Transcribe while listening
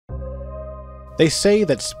They say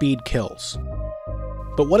that speed kills.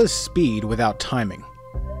 But what is speed without timing?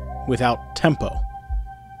 Without tempo?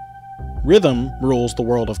 Rhythm rules the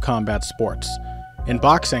world of combat sports. In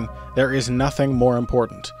boxing, there is nothing more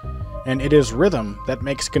important, and it is rhythm that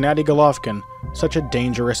makes Gennady Golovkin such a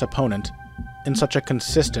dangerous opponent and such a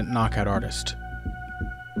consistent knockout artist.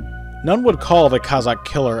 None would call the Kazakh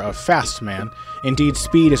killer a fast man. Indeed,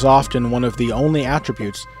 speed is often one of the only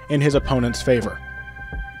attributes in his opponent's favor.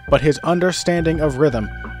 But his understanding of rhythm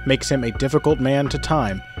makes him a difficult man to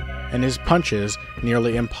time, and his punches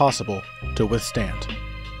nearly impossible to withstand.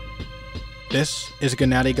 This is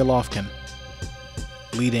Gennady Golovkin,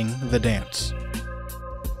 leading the dance.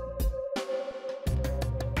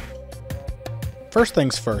 First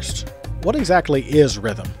things first, what exactly is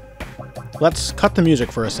rhythm? Let's cut the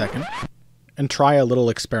music for a second and try a little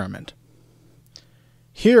experiment.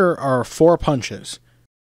 Here are 4 punches: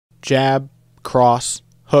 jab, cross,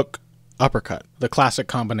 hook, uppercut, the classic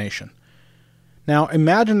combination. Now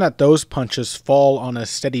imagine that those punches fall on a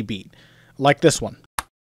steady beat, like this one.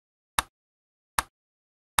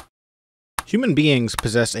 Human beings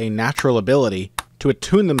possess a natural ability to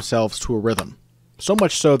attune themselves to a rhythm, so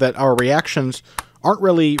much so that our reactions aren't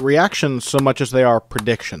really reactions so much as they are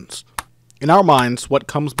predictions. In our minds, what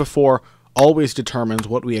comes before always determines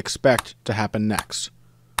what we expect to happen next.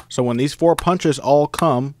 So when these 4 punches all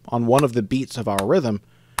come on one of the beats of our rhythm,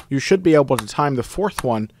 you should be able to time the 4th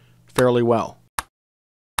one fairly well.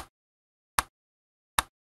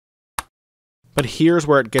 But here's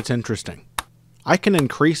where it gets interesting. I can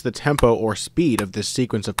increase the tempo or speed of this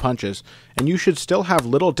sequence of punches, and you should still have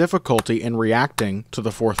little difficulty in reacting to the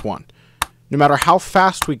 4th one. No matter how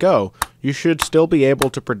fast we go, you should still be able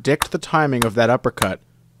to predict the timing of that uppercut,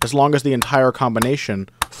 as long as the entire combination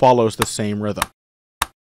follows the same rhythm.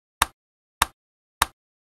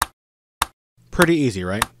 Pretty easy,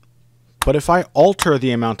 right? But if I alter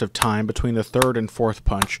the amount of time between the 3rd and 4th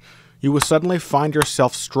punch, you will suddenly find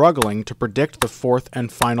yourself struggling to predict the 4th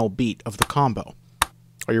and final beat of the combo.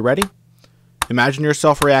 Are you ready? Imagine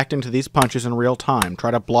yourself reacting to these punches in real time.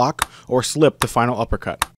 Try to block or slip the final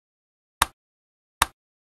uppercut.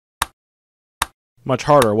 Much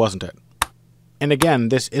harder, wasn't it? And again,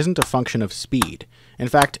 this isn't a function of speed. In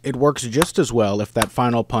fact, it works just as well if that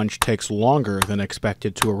final punch takes longer than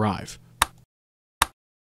expected to arrive.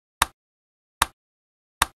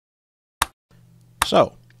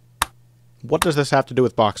 So, what does this have to do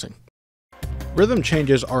with boxing? Rhythm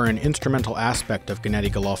changes are an instrumental aspect of Gennady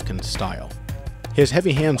Golovkin's style. His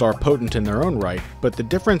heavy hands are potent in their own right, but the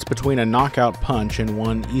difference between a knockout punch and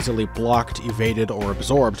one easily blocked, evaded, or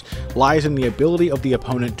absorbed lies in the ability of the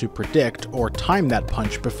opponent to predict or time that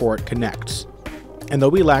punch before it connects. And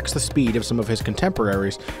though he lacks the speed of some of his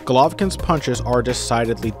contemporaries, Golovkin's punches are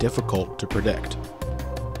decidedly difficult to predict.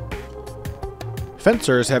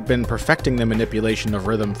 Fencers have been perfecting the manipulation of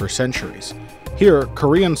rhythm for centuries. Here,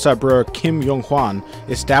 Korean sabreur Kim Yong-hwan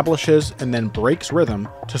establishes and then breaks rhythm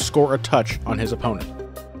to score a touch on his opponent.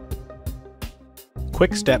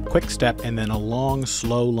 Quick step, and then a long,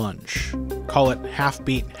 slow lunge. Call it half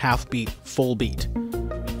beat, full beat.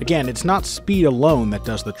 Again, it's not speed alone that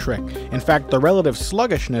does the trick. In fact, the relative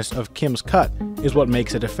sluggishness of Kim's cut is what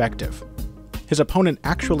makes it effective. His opponent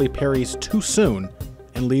actually parries too soon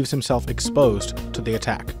and leaves himself exposed to the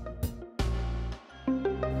attack.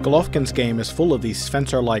 Golovkin's game is full of these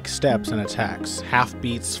fencer-like steps and attacks, half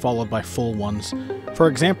beats followed by full ones. For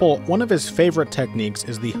example, one of his favorite techniques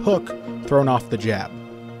is the hook thrown off the jab.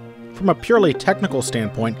 From a purely technical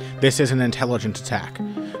standpoint, this is an intelligent attack.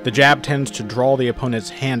 The jab tends to draw the opponent's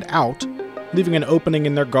hand out, leaving an opening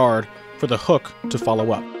in their guard for the hook to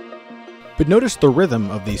follow up. But notice the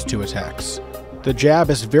rhythm of these 2 attacks. The jab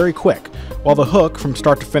is very quick, while the hook, from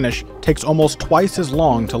start to finish, takes almost twice as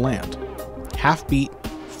long to land. Half beat,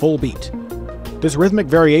 full beat. This rhythmic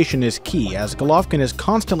variation is key, as Golovkin is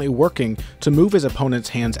constantly working to move his opponent's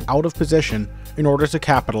hands out of position in order to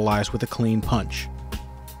capitalize with a clean punch.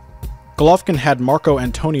 Golovkin had Marco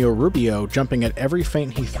Antonio Rubio jumping at every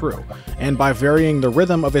feint he threw, and by varying the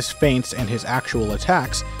rhythm of his feints and his actual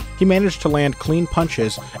attacks, he managed to land clean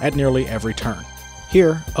punches at nearly every turn.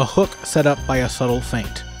 Here, a hook set up by a subtle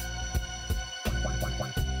feint.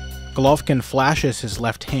 Golovkin flashes his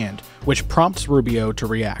left hand, which prompts Rubio to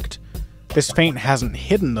react. This feint hasn't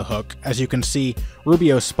hidden the hook. As you can see,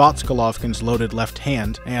 Rubio spots Golovkin's loaded left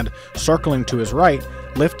hand and, circling to his right,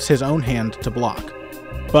 lifts his own hand to block.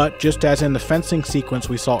 But just as in the fencing sequence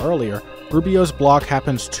we saw earlier, Rubio's block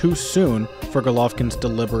happens too soon for Golovkin's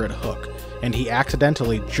deliberate hook, and he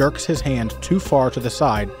accidentally jerks his hand too far to the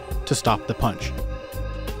side to stop the punch.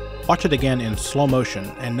 Watch it again in slow motion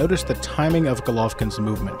and notice the timing of Golovkin's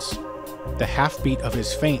movements. the half beat of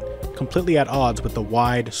his feint completely at odds with the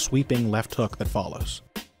wide, sweeping left hook that follows.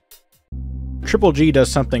 Triple G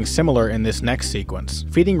does something similar in this next sequence,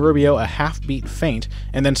 feeding Rubio a half-beat feint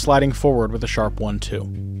and then sliding forward with a sharp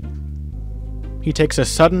 1-2. He takes a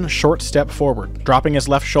sudden, short step forward, dropping his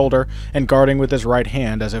left shoulder and guarding with his right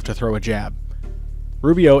hand as if to throw a jab.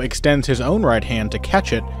 Rubio extends his own right hand to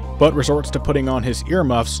catch it, but resorts to putting on his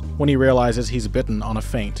earmuffs when he realizes he's bitten on a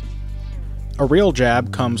feint. A real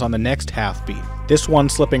jab comes on the next half-beat, this one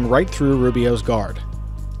slipping right through Rubio's guard.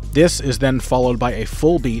 This is then followed by a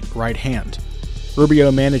full-beat right hand.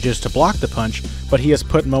 Rubio manages to block the punch, but he is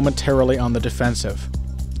put momentarily on the defensive.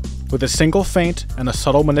 With a single feint and a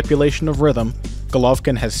subtle manipulation of rhythm,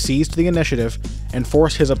 Golovkin has seized the initiative and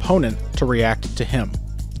forced his opponent to react to him,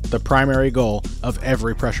 the primary goal of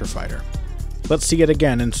every pressure fighter. Let's see it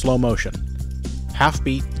again in slow motion. Half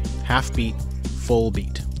beat, full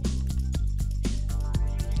beat.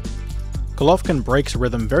 Golovkin breaks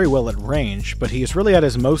rhythm very well at range, but he is really at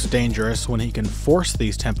his most dangerous when he can force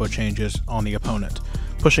these tempo changes on the opponent,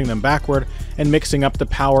 pushing them backward and mixing up the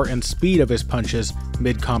power and speed of his punches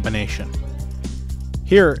mid-combination.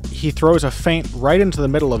 Here, he throws a feint right into the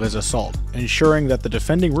middle of his assault, ensuring that the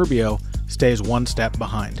defending Rubio stays one step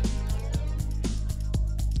behind.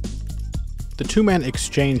 The two-men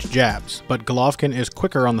exchange jabs, but Golovkin is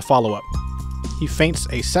quicker on the follow-up. He feints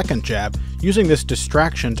a second jab, using this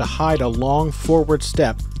distraction to hide a long forward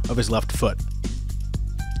step of his left foot.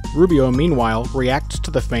 Rubio, meanwhile, reacts to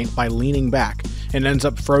the feint by leaning back, and ends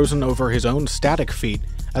up frozen over his own static feet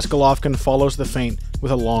as Golovkin follows the feint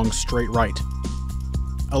with a long straight right.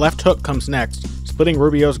 A left hook comes next, splitting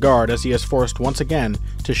Rubio's guard as he is forced once again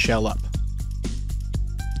to shell up.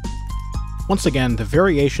 Once again, the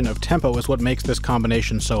variation of tempo is what makes this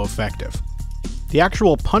combination so effective. The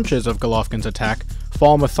actual punches of Golovkin's attack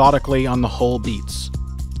fall methodically on the whole beats.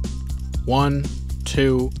 1,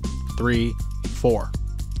 2, 3, 4.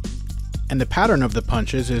 And the pattern of the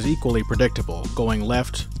punches is equally predictable, going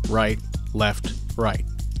left, right, right.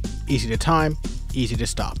 Easy to time, easy to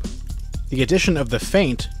stop. The addition of the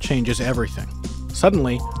feint changes everything.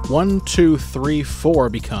 Suddenly, 1, 2, 3, 4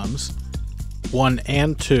 becomes 1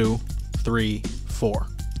 and 2, 3, 4.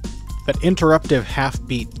 That interruptive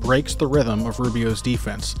half-beat breaks the rhythm of Rubio's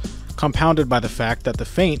defense, compounded by the fact that the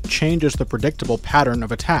feint changes the predictable pattern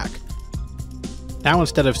of attack. Now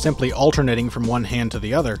instead of simply alternating from one hand to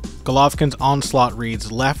the other, Golovkin's onslaught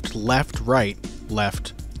reads left, right,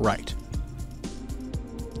 right.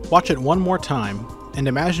 Watch it one more time, and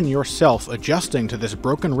imagine yourself adjusting to this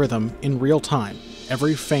broken rhythm in real time,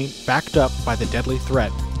 every feint backed up by the deadly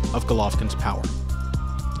threat of Golovkin's power.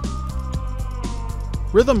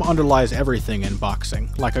 Rhythm underlies everything in boxing,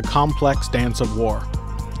 like a complex dance of war.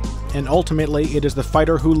 And ultimately, it is the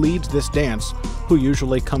fighter who leads this dance who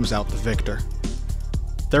usually comes out the victor.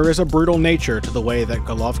 There is a brutal nature to the way that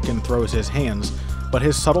Golovkin throws his hands, but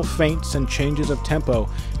his subtle feints and changes of tempo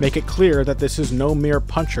make it clear that this is no mere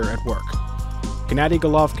puncher at work. Gennady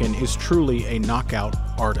Golovkin is truly a knockout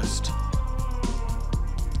artist.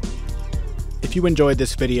 If you enjoyed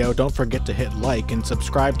this video, don't forget to hit like and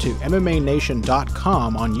subscribe to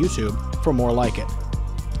MMANation.com on YouTube for more like it.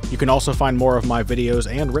 You can also find more of my videos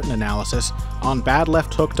and written analysis on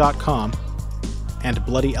badlefthook.com and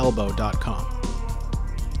bloodyelbow.com.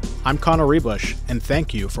 I'm Connor Rebush, and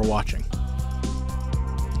thank you for watching.